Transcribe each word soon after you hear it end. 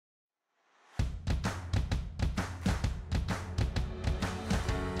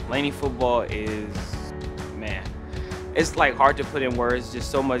Laney football is, man, it's like hard to put in words. Just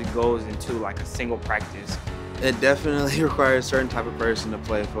so much goes into like a single practice. It definitely requires a certain type of person to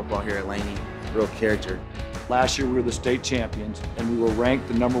play football here at Laney. Real character. Last year we were the state champions and we were ranked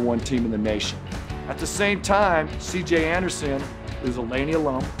the #1 team in the nation. At the same time, C.J. Anderson, who's a Laney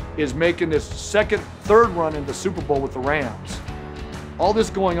alum, is making this third run in the Super Bowl with the Rams. All this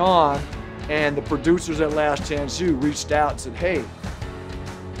going on, and the producers at Last Chance U reached out and said, hey,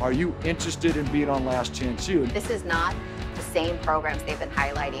 are you interested in being on Last Chance U? This is not the same programs they've been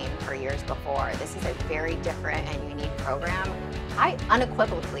highlighting for years before. This is a very different and unique program. I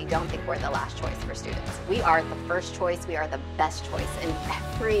unequivocally don't think we're the last choice for students. We are the first choice, we are the best choice in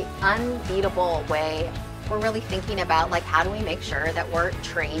every unbeatable way. We're really thinking about like how do we make sure that we're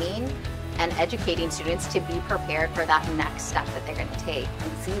training and educating students to be prepared for that next step that they're going to take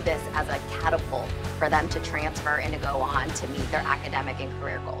and see this as a catapult for them to transfer and to go on to meet their academic and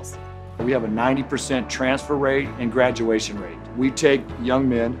career goals. We have a 90% transfer rate and graduation rate. We take young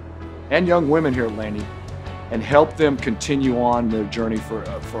men and young women here at Laney and help them continue on their journey for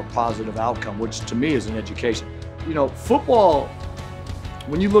a positive outcome, which to me is an education. You know, football,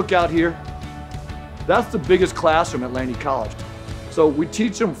 when you look out here, that's the biggest classroom at Laney College. So we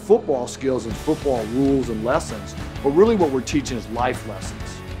teach them football skills and football rules and lessons, but really what we're teaching is life lessons.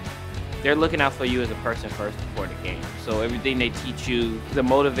 They're looking out for you as a person first before the game. So everything they teach you, the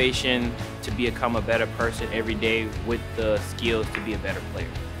motivation to become a better person every day with the skills to be a better player.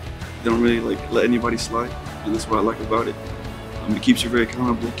 They don't really let anybody slide, and that's what I like about it. It keeps you very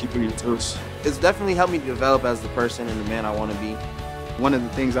accountable, keep on your toes. It's definitely helped me develop as the person and the man I want to be. One of the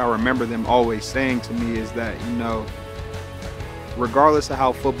things I remember them always saying to me is that, you know, regardless of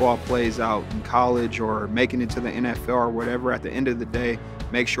how football plays out in college or making it to the NFL or whatever, at the end of the day,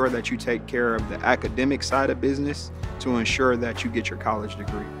 make sure that you take care of the academic side of business to ensure that you get your college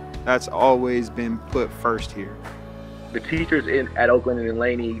degree. That's always been put first here. The teachers at Oakland and in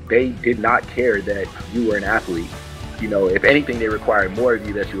Laney, they did not care that you were an athlete. You know, if anything, they required more of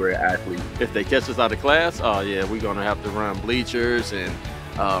you that you were an athlete. If they catch us out of class, oh yeah, we're gonna have to run bleachers and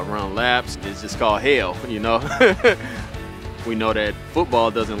run laps. It's just called hell, you know. We know that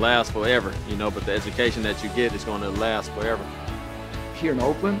football doesn't last forever, you know, but the education that you get is gonna last forever. Here in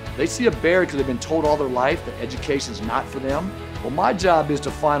Oakland, they see a barrier because they've been told all their life that education's not for them. Well, my job is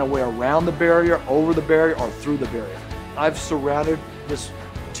to find a way around the barrier, over the barrier, or through the barrier. I've surrounded this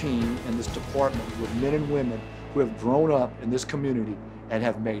team and this department with men and women who have grown up in this community and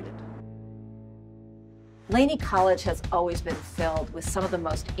have made it. Laney College has always been filled with some of the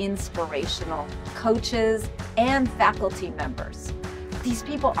most inspirational coaches and faculty members. These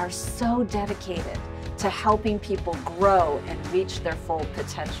people are so dedicated to helping people grow and reach their full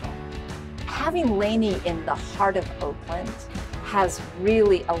potential. Having Laney in the heart of Oakland has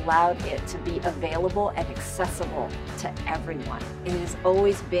really allowed it to be available and accessible to everyone. It has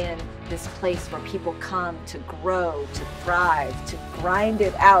always been this place where people come to grow, to thrive, to grind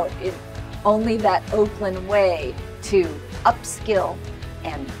it out in only that Oakland way, to upskill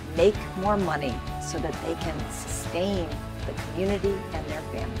and make more money so that they can sustain the community and their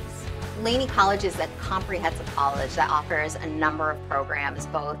families. Laney College is a comprehensive college that offers a number of programs,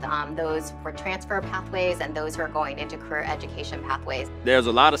 both those for transfer pathways and those who are going into career education pathways. There's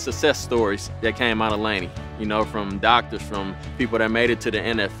a lot of success stories that came out of Laney, you know, from doctors, from people that made it to the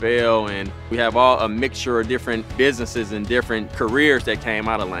NFL, and we have all a mixture of different businesses and different careers that came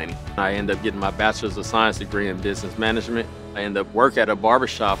out of Laney. I ended up getting my Bachelor's of Science degree in business management. I ended up working at a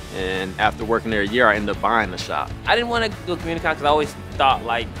barbershop, and after working there a year, I ended up buying the shop. I didn't want to go to community college because I always thought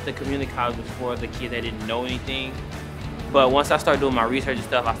like the community college was for the kids that didn't know anything. But once I started doing my research and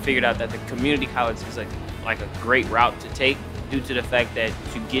stuff, I figured out that the community college is like a great route to take due to the fact that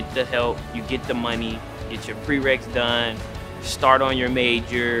you get the help, you get the money, get your prereqs done, start on your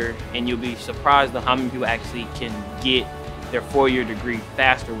major, and you'll be surprised at how many people actually can get their 4-year degree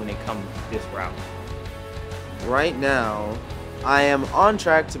faster when they come this route. Right now, I am on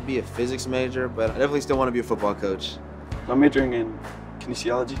track to be a physics major, but I definitely still want to be a football coach. I'm majoring in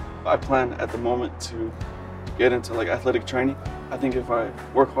kinesiology. I plan at the moment to get into athletic training. I think if I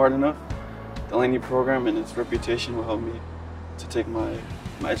work hard enough, the Laney program and its reputation will help me to take my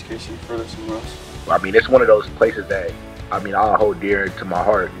education further somewhere else. I mean, it's one of those places that, I mean, I'll hold dear to my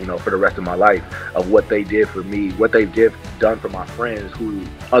heart, you know, for the rest of my life, of what they did for me, what they've done for my friends who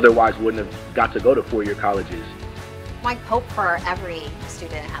otherwise wouldn't have got to go to 4-year colleges. My hope for every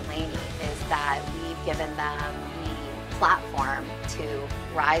student at Laney is that we've given them the platform to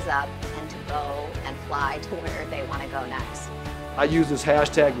rise up and to go and fly to where they want to go next. I use this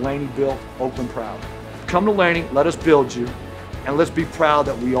hashtag Laney Built, Oakland Proud. Come to Laney, let us build you, And let's be proud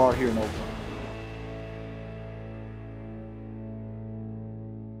that we are here in Oakland.